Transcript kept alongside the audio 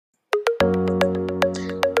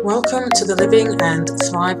Welcome to the Living and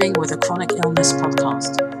Thriving with a Chronic Illness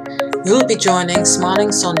podcast. You'll be joining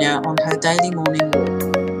Smiling Sonia on her daily morning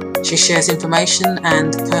walk. She shares information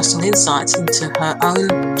and personal insights into her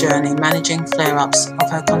own journey managing flare-ups of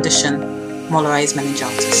her condition, Molloy's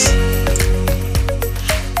meningitis.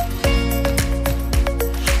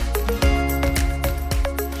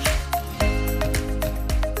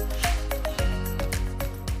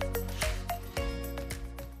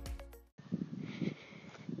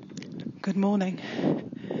 Good morning,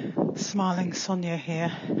 Smiling Sonia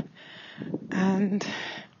here, and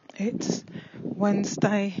it's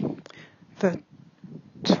Wednesday the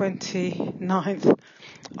 29th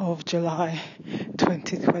of July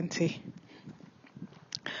 2020.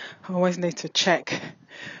 I always need to check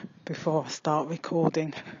before I start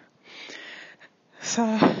recording.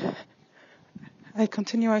 So, a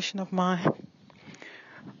continuation of my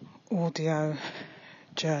audio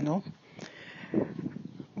journal,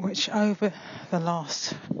 which over the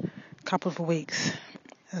last couple of weeks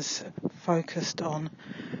has focused on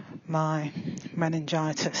my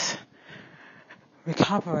meningitis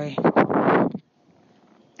recovery.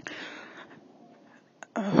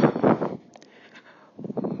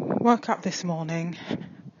 Woke up this morning.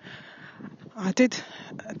 I did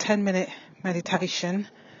a 10-minute meditation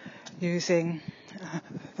using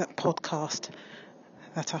that podcast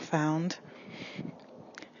that I found.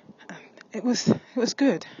 It was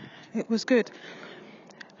good. It was good.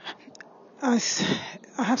 I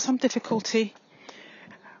have some difficulty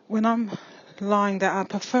when I'm lying down. I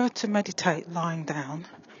prefer to meditate lying down,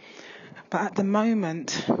 but at the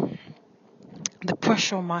moment, the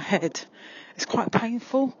pressure on my head is quite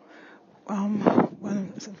painful.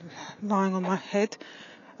 When lying on my head,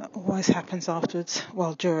 it always happens afterwards.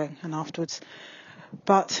 Well, during and afterwards,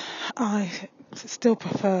 but I still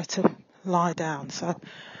prefer to lie down. So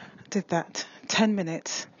did that 10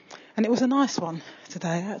 minutes, and it was a nice one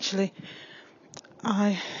today. Actually,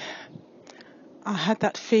 I had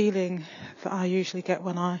that feeling that I usually get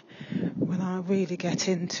when I really get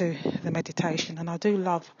into the meditation, and I do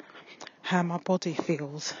love how my body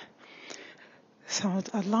feels. So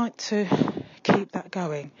I'd like to keep that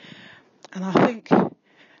going, and I think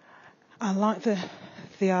I like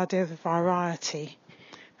the idea of the variety,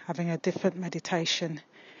 having a different meditation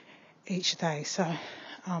each day. So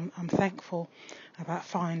I'm thankful about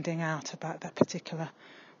finding out about that particular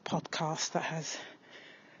podcast that has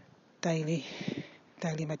daily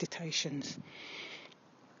meditations.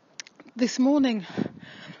 This morning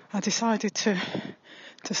I decided to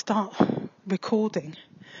start recording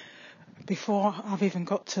before I've even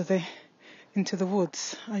got into the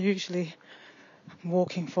woods. I usually am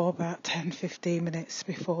walking for about 10-15 minutes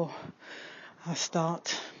before I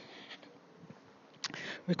start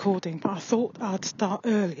recording, but I thought I'd start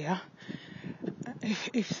earlier.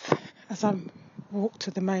 If as I walk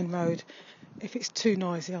to the main road, if it's too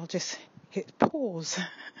noisy, I'll just hit pause.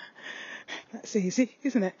 That's easy,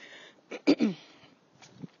 isn't it?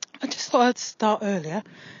 I just thought I'd start earlier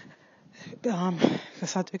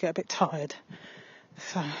because I do get a bit tired.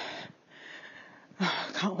 So I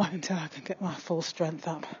can't wait until I can get my full strength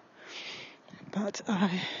up. But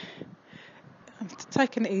I'm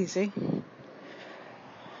taking it easy,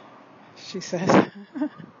 she says.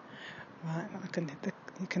 Right,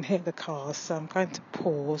 you can hear the cars, so I'm going to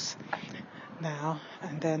pause now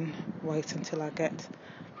and then wait until I get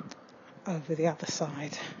over the other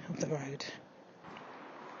side of the road.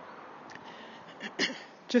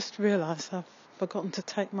 Just realised I've forgotten to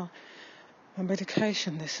take my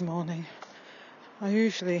medication this morning. I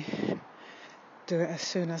usually do it as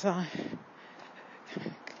soon as I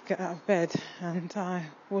get out of bed, and I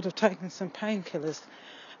would have taken some painkillers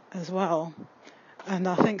as well. And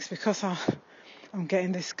I think it's because I'm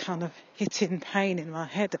getting this kind of hitting pain in my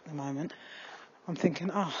head at the moment. I'm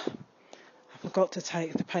thinking, I forgot to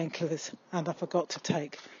take the painkillers, and I forgot to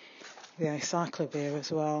take the acyclovir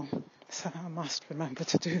as well. So I must remember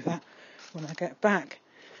to do that when I get back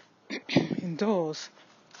indoors.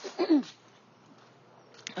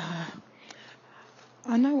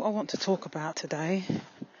 I know what I want to talk about today.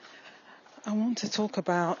 I want to talk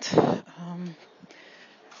about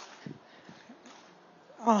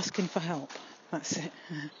asking for help. That's it.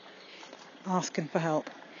 Asking for help.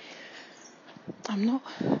 I'm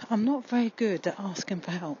not very good at asking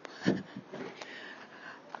for help.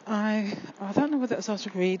 I don't know whether it was I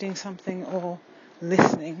was reading something or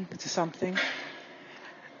listening to something,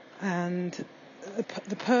 and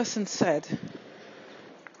the person said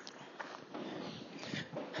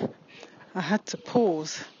I had to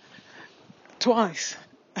pause twice,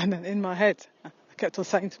 and then in my head I kept on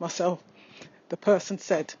saying to myself, the person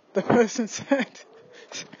said.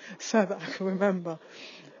 so that I can remember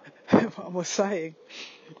what I was saying.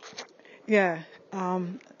 Yeah,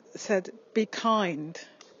 said be kind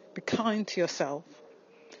to yourself,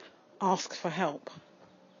 ask for help.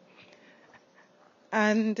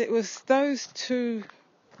 And it was those two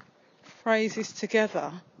phrases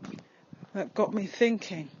together that got me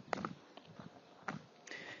thinking.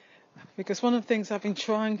 Because one of the things I've been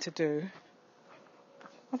trying to do,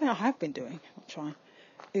 I think I have been doing, not trying,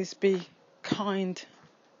 is be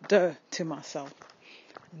kinder to myself.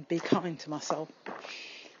 And be kind to myself.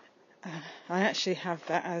 I actually have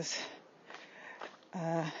that as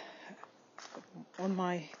on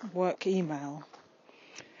my work email.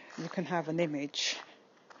 You can have an image.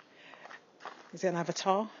 Is it an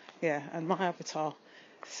avatar? Yeah, and my avatar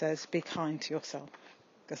says be kind to yourself.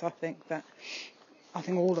 Because I think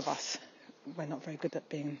all of us, we're not very good at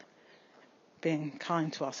being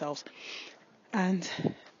kind to ourselves. And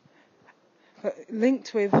but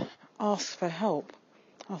linked with ask for help,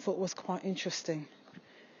 I thought was quite interesting.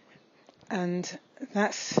 And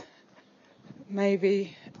that's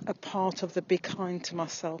maybe a part of the be kind to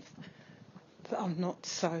myself that I'm not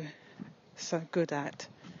so good at.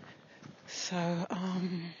 So,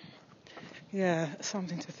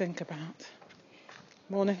 something to think about.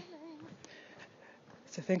 Morning.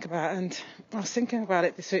 To think about. And I was thinking about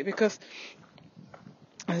it this week because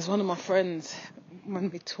there's one of my friends, when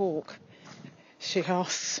we talk, she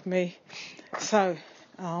asks me, so,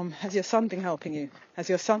 has your son been helping you? Has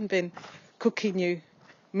your son been cooking you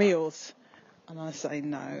meals? And I say,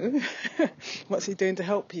 no. What's he doing to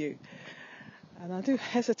help you? And I do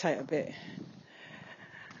hesitate a bit.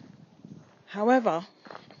 However,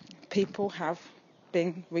 people have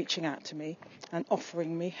been reaching out to me and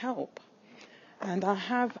offering me help. And I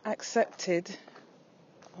have accepted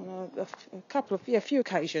on a few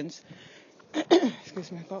occasions.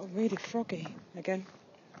 Excuse me, I got really froggy again.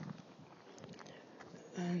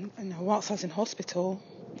 And whilst I was in hospital,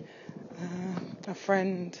 a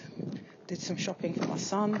friend did some shopping for my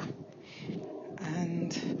son,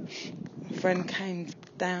 and a friend came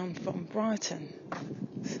down from Brighton.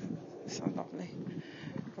 So lovely.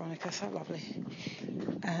 Veronica, so lovely.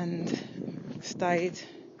 And stayed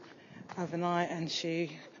overnight, and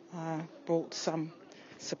she brought some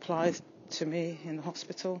supplies to me in the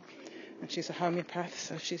hospital. And she's a homeopath,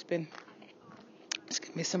 so she's given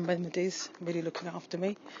me some remedies, really looking after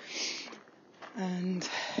me. And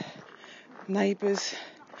the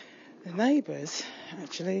neighbours,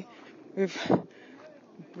 actually, we've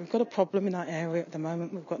got a problem in our area at the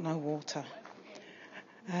moment. We've got no water.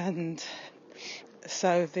 And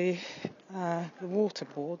so the water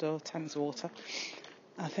board, or Thames Water,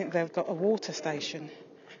 I think they've got a water station.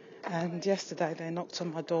 And yesterday they knocked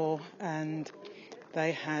on my door and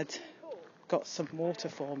they had got some water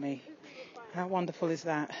for me. How wonderful is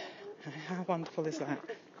that? How wonderful is that?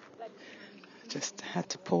 Just had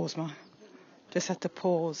to pause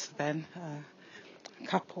then. A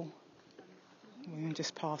couple women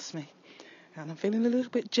just passed me. And I'm feeling a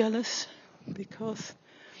little bit jealous because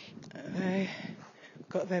they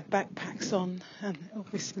got their backpacks on, and it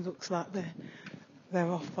obviously looks like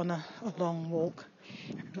they're off on a long walk.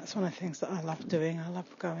 And that's one of the things that I love doing. I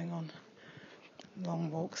love going on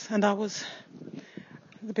long walks. And I was,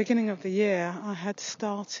 at the beginning of the year, I had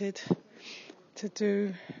started to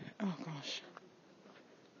do, I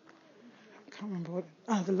can't remember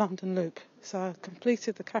the London Loop. So I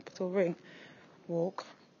completed the Capitol Ring walk,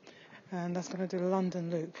 and I was going to do the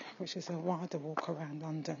London Loop, which is a wider walk around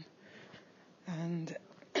London. And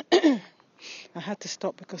I had to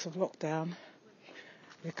stop because of lockdown,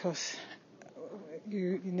 because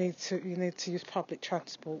you need to use public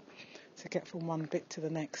transport to get from one bit to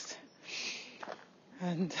the next.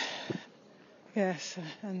 And yes,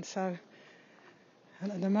 and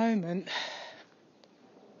at the moment,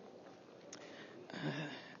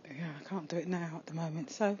 I can't do it now at the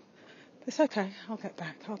moment. So it's okay. I'll get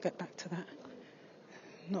back to that.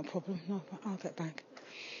 Not a problem. No, I'll get back.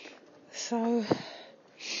 So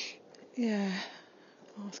yeah,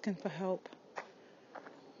 asking for help.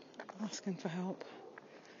 I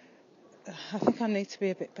think I need to be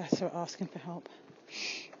a bit better at asking for help.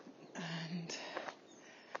 And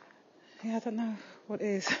I don't know what it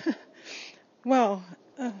is. Well,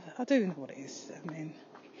 I do know what it is. I mean,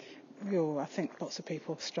 I think lots of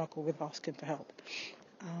people struggle with asking for help.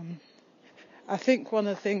 I think one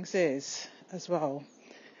of the things is, as well,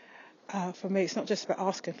 for me, it's not just about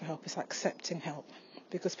asking for help, it's accepting help.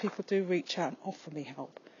 Because people do reach out and offer me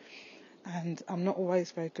help. And I'm not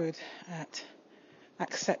always very good at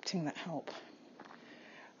accepting that help.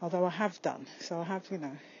 Although I have done. So I have,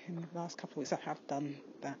 in the last couple of weeks I have done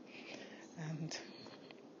that. And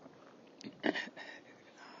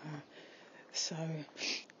So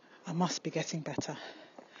I must be getting better.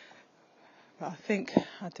 But I think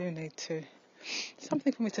I do need to,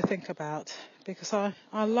 something for me to think about, because I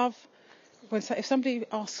love if somebody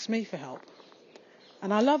asks me for help,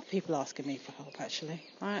 and I love people asking me for help actually.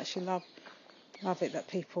 I actually love it that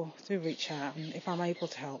people do reach out, and if I'm able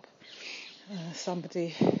to help.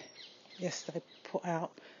 Somebody yesterday put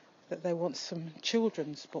out that they want some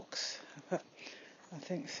children's books, but I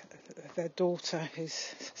think their daughter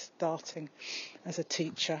is starting as a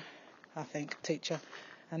teacher,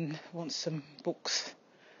 and wants some books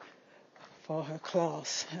for her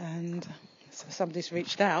class. And so somebody's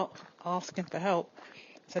reached out asking for help.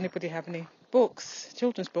 Does anybody have any books,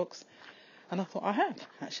 children's books? And I thought, I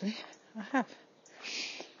have.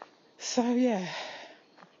 So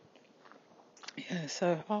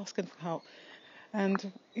so asking for help.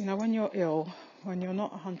 And, when you're ill, when you're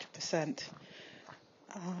not 100%,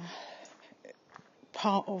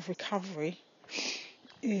 part of recovery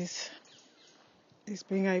is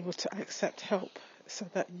being able to accept help so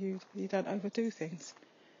that you don't overdo things.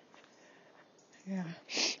 Yeah.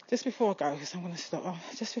 Just before I go, because I'm going to stop.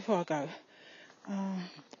 Just before I go,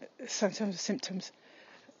 so in terms of symptoms,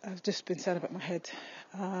 I've just been saying about my head.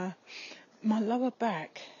 My lower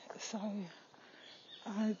back, so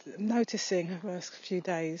I'm noticing over the last few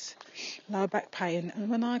days lower back pain, and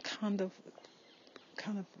when I kind of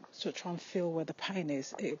sort of try and feel where the pain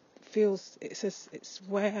is,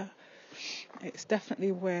 it's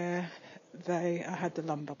definitely where I had the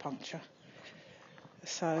lumbar puncture.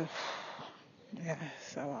 So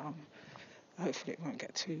hopefully it won't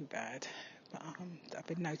get too bad, but I've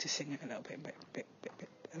been noticing it a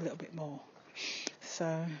little bit more.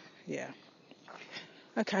 So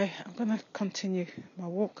okay, I'm going to continue my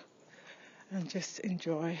walk and just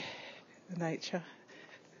enjoy the nature,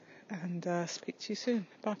 and speak to you soon.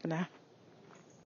 Bye for now.